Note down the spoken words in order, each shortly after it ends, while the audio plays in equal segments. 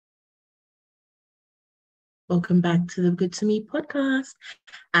Welcome back to the Good to Me podcast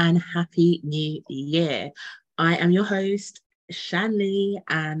and Happy New Year. I am your host, Shanley,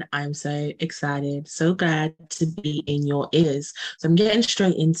 and I'm so excited, so glad to be in your ears. So I'm getting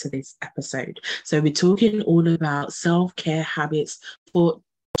straight into this episode. So we're talking all about self-care habits for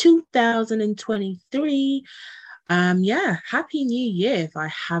 2023. Happy New Year if I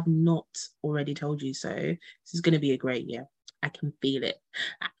have not already told you so. This is going to be a great year. I can feel it.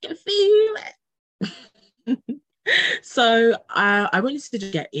 I can feel it. I wanted to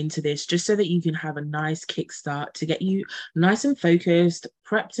just get into this just so that you can have a nice kickstart to get you nice and focused,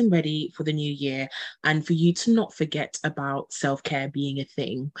 prepped and ready for the new year, and for you to not forget about self-care being a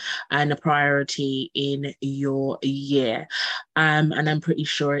thing and a priority in your year. And I'm pretty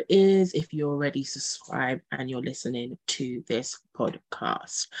sure it is if you're already subscribed and you're listening to this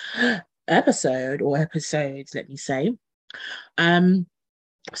podcast episodes, let me say.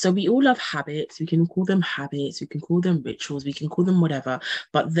 So we all have habits. We can call them habits, we can call them rituals, we can call them whatever,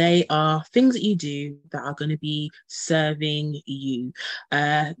 but they are things that you do that are going to be serving you.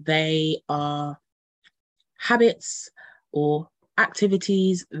 They are habits or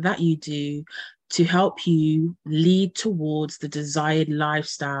activities that you do to help you lead towards the desired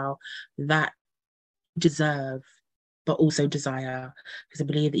lifestyle that you deserve but also desire, because I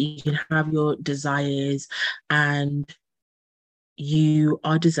believe that you can have your desires and you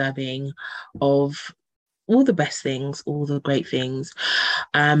are deserving of all the best things, all the great things.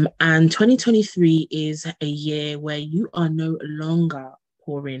 And 2023 is a year where you are no longer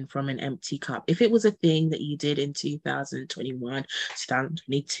pouring from an empty cup. If it was a thing that you did in 2021,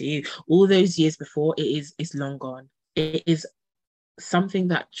 2022, all those years before, it's long gone. It is something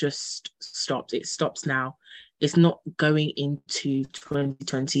that just stops. It stops now. It's not going into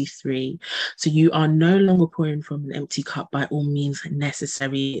 2023. So you are no longer pouring from an empty cup. By all means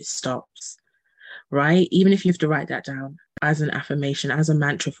necessary, it stops, right? Even if you have to write that down as an affirmation, as a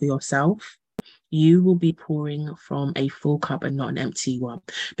mantra for yourself, you will be pouring from a full cup and not an empty one,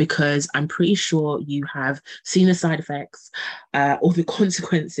 because I'm pretty sure you have seen the side effects or the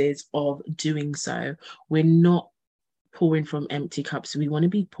consequences of doing so. We're not pouring from empty cups. We want to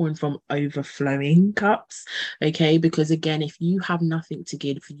be pouring from overflowing cups, okay? Because again, if you have nothing to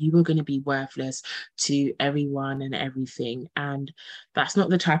give, you are going to be worthless to everyone and everything. And that's not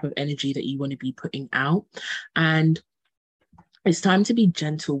the type of energy that you want to be putting out. And it's time to be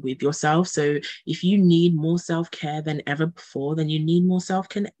gentle with yourself. So if you need more self-care than ever before, then you need more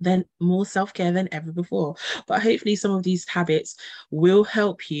self-care than ever before. But hopefully some of these habits will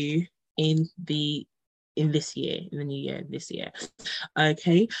help you in the this year, in the new year, this year.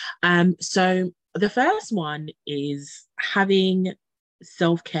 Okay. So the first one is having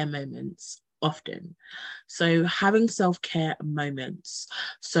self-care moments often. So having self-care moments.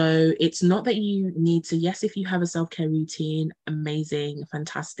 So it's not that you need to, yes, if you have a self-care routine, amazing,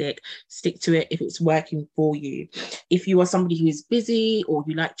 fantastic, stick to it if it's working for you. If you are somebody who is busy or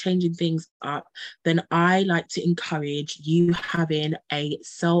you like changing things up, then I like to encourage you having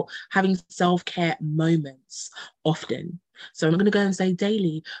self-care moments often. So I'm going to go and say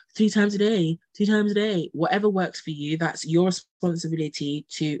daily, 3 times a day, 2 times a day, whatever works for you. That's your responsibility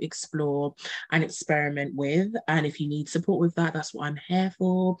to explore and experiment with. And if you need support with that, that's what I'm here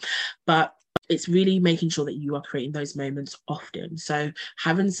for. But it's really making sure that you are creating those moments often. So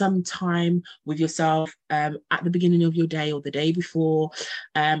having some time with yourself at the beginning of your day or the day before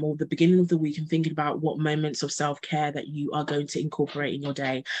or the beginning of the week, and thinking about what moments of self-care that you are going to incorporate in your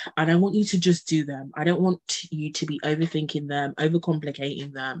day. And I want you to just do them. I don't want you to be overthinking them,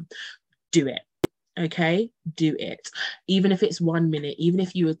 overcomplicating them. Do it. Okay? Do it. Even if it's 1 minute, even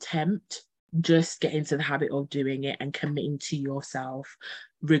if you attempt, just get into the habit of doing it and committing to yourself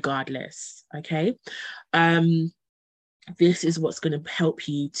regardless. Okay. This is what's going to help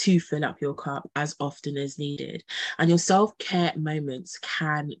you to fill up your cup as often as needed. And your self-care moments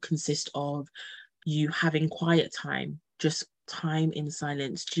can consist of you having quiet time, just time in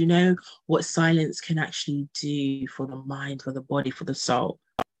silence. Do you know what silence can actually do for the mind, for the body, for the soul?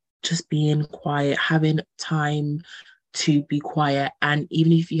 Just being quiet, having time to be quiet. And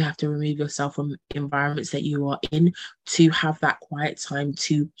even if you have to remove yourself from environments that you are in, to have that quiet time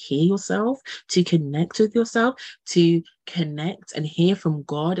to hear yourself, to connect with yourself, to connect and hear from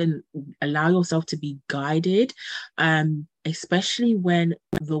God and allow yourself to be guided, especially when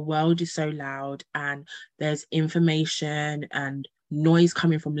the world is so loud and there's information and noise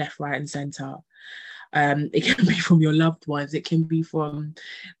coming from left, right, and center. It can be from your loved ones, it can be from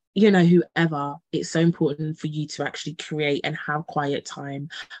whoever. It's so important for you to actually create and have quiet time,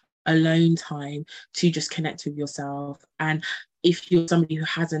 alone time, to just connect with yourself. And if you're somebody who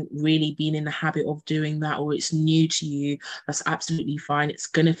hasn't really been in the habit of doing that, or it's new to you, that's absolutely fine. It's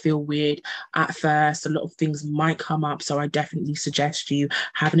going to feel weird at first. A lot of things might come up. So I definitely suggest you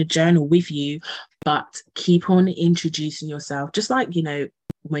having a journal with you, but keep on introducing yourself. Just like,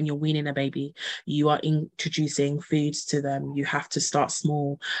 when you're weaning a baby, you are introducing foods to them. You have to start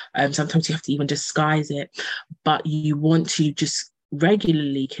small. Sometimes you have to even disguise it, but you want to just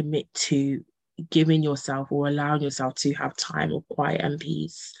regularly commit to giving yourself or allowing yourself to have time of quiet and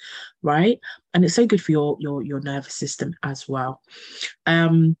peace, right? And it's so good for your nervous system as well.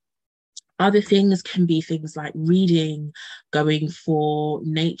 Other things can be things like reading, going for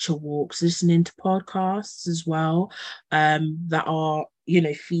nature walks, listening to podcasts as well, that are,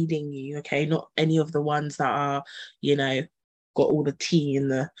 feeding you, okay? Not any of the ones that are, got all the tea in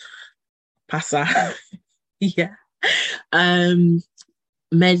the pasa. Yeah.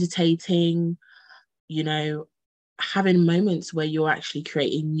 Meditating, you know, having moments where you're actually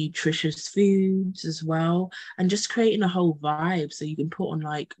creating nutritious foods as well, and just creating a whole vibe. So you can put on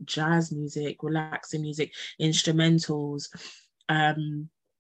like jazz music, relaxing music, instrumentals, and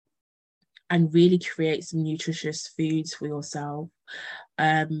really create some nutritious foods for yourself.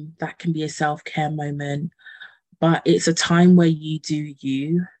 That can be a self-care moment, but it's a time where you do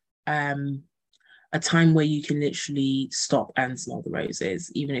you. A time where you can literally stop and smell the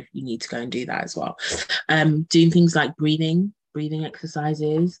roses, even if you need to go and do that as well. Doing things like breathing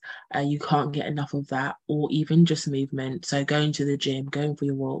exercises, you can't get enough of that, or even just movement. So going to the gym, going for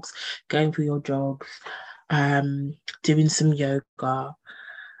your walks, going for your jogs, doing some yoga,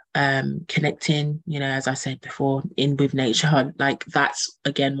 connecting, as I said before, in with nature. Like that's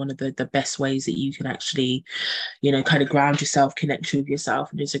again one of the best ways that you can actually, kind of ground yourself, connect with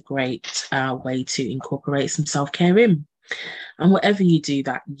yourself, and it's a great way to incorporate some self-care in. And whatever you do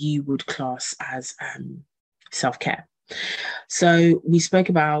that you would class as self-care. So we spoke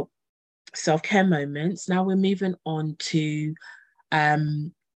about self-care moments. Now we're moving on to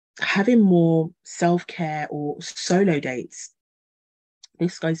having more self-care or solo dates.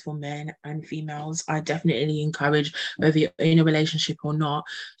 This goes for men and females. I definitely encourage, whether you're in a relationship or not,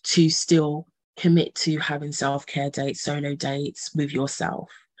 to still commit to having self-care dates, solo dates with yourself.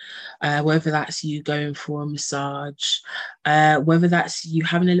 Whether that's you going for a massage, whether that's you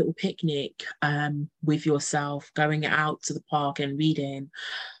having a little picnic with yourself, going out to the park and reading,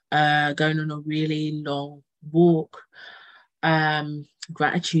 going on a really long walk.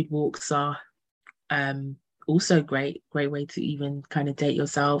 Gratitude walks are also great way to even kind of date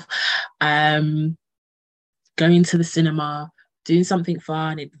yourself. Going to the cinema, doing something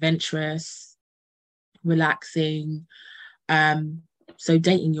fun, adventurous, relaxing. So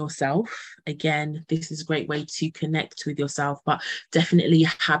dating yourself, again, this is a great way to connect with yourself, but definitely a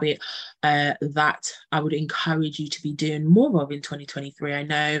habit that I would encourage you to be doing more of in 2023. I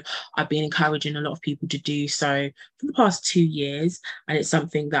know I've been encouraging a lot of people to do so for the past 2 years, and it's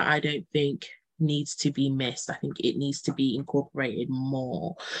something that I don't think needs to be missed. I think it needs to be incorporated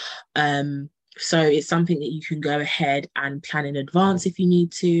more. So it's something that you can go ahead and plan in advance if you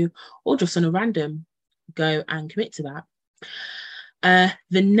need to, or just on a random go and commit to that.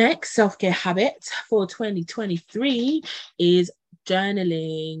 The next self-care habit for 2023 is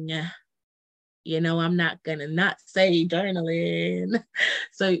journaling. I'm not gonna not say journaling.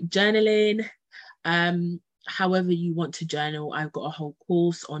 So journaling, however you want to journal. I've got a whole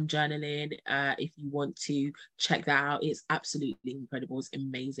course on journaling. If you want to check that out, it's absolutely incredible. It's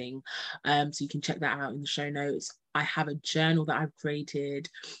amazing. So you can check that out in the show notes. I have a journal that I've created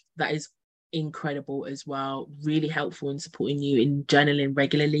that is incredible as well, really helpful in supporting you in journaling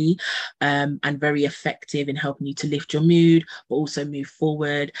regularly, and very effective in helping you to lift your mood, but also move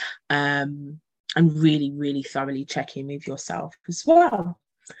forward, and really, really thoroughly check in with yourself as well.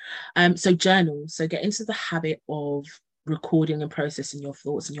 So journal. So get into the habit of recording and processing your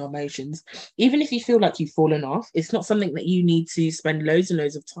thoughts and your emotions. Even if you feel like you've fallen off, it's not something that you need to spend loads and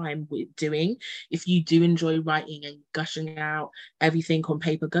loads of time with doing. If you do enjoy writing and gushing out everything on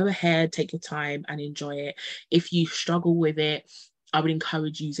paper, go ahead, take your time and enjoy it. If you struggle with it, I would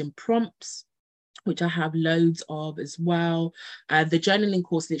encourage using prompts, which I have loads of as well. The journaling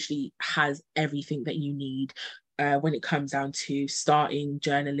course literally has everything that you need when it comes down to starting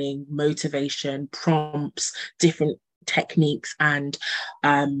journaling, motivation, prompts, different techniques and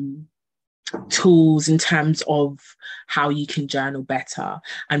tools in terms of how you can journal better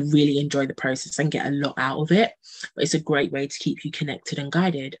and really enjoy the process and get a lot out of it. But it's a great way to keep you connected and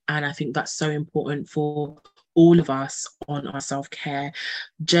guided. And I think that's so important for all of us on our self-care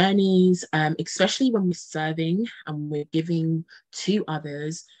journeys, especially when we're serving and we're giving to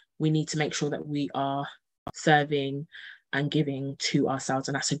others. We need to make sure that we are serving and giving to ourselves.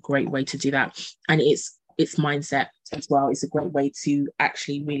 And that's a great way to do that. And it's mindset as well. It's a great way to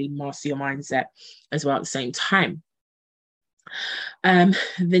actually really master your mindset as well at the same time. The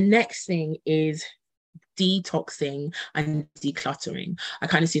next thing is detoxing and decluttering. I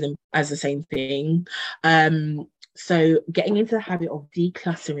kind of see them as the same thing. So getting into the habit of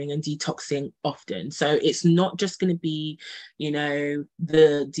decluttering and detoxing often. So it's not just going to be, the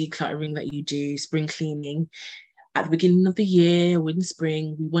decluttering that you do, spring cleaning at the beginning of the year or in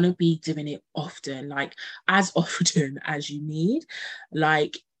spring. We want to be doing it often, like as often as you need.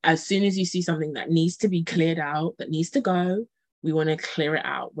 Like as soon as you see something that needs to be cleared out, that needs to go, we want to clear it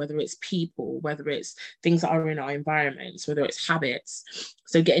out, whether it's people, whether it's things that are in our environments, whether it's habits.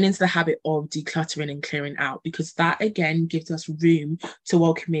 So getting into the habit of decluttering and clearing out, because that again gives us room to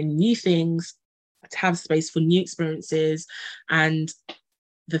welcome in new things, to have space for new experiences and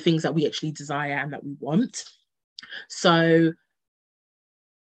the things that we actually desire and that we want. So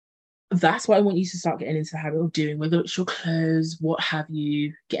that's what I want you to start getting into the habit of doing, whether it's your clothes, what have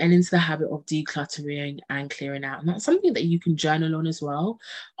you, getting into the habit of decluttering and clearing out. And that's something that you can journal on as well.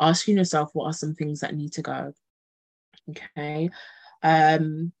 Asking yourself, what are some things that need to go? Okay.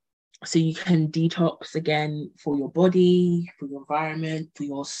 So you can detox again for your body, for your environment, for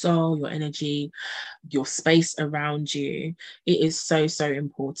your soul, your energy, your space around you. It is so, so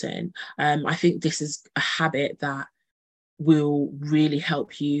important. I think this is a habit that will really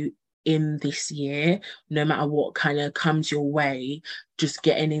help you in this year, no matter what kind of comes your way. Just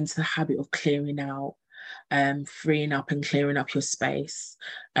getting into the habit of clearing out, freeing up and clearing up your space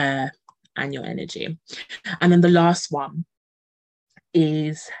and your energy. And then the last one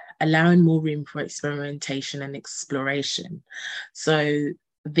is allowing more room for experimentation and exploration. So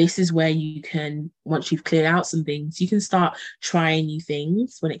this is where you can, once you've cleared out some things, you can start trying new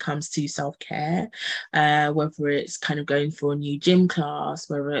things when it comes to self-care, whether it's kind of going for a new gym class,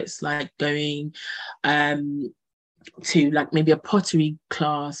 whether it's like going to like maybe a pottery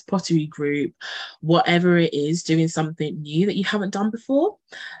class, pottery group, whatever it is, doing something new that you haven't done before,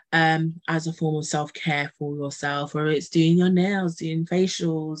 as a form of self-care for yourself, or it's doing your nails, doing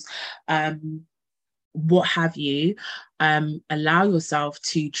facials, what have you. Allow yourself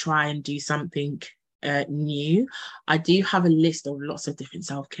to try and do something new. I do have a list of lots of different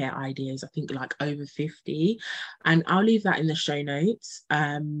self-care ideas, I think like over 50, and I'll leave that in the show notes.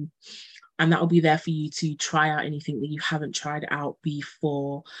 And that will be there for you to try out anything that you haven't tried out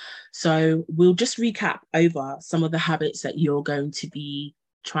before. So we'll just recap over some of the habits that you're going to be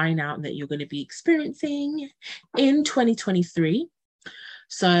trying out and that you're going to be experiencing in 2023.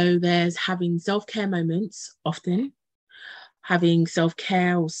 So there's having self-care moments often, having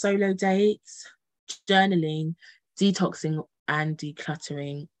self-care or solo dates, journaling, detoxing and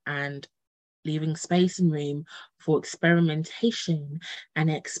decluttering, and leaving space and room for experimentation and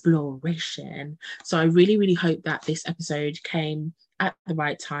exploration. So I really, really hope that this episode came at the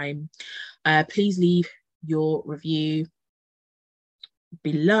right time. Please leave your review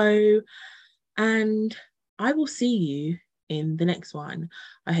below, and I will see you in the next one.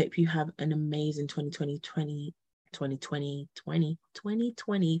 I hope you have an amazing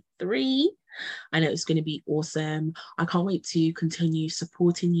 2023. I know it's going to be awesome. I can't wait to continue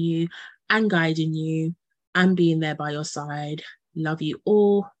supporting you and guiding you and being there by your side. Love you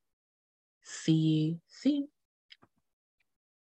all. See you soon.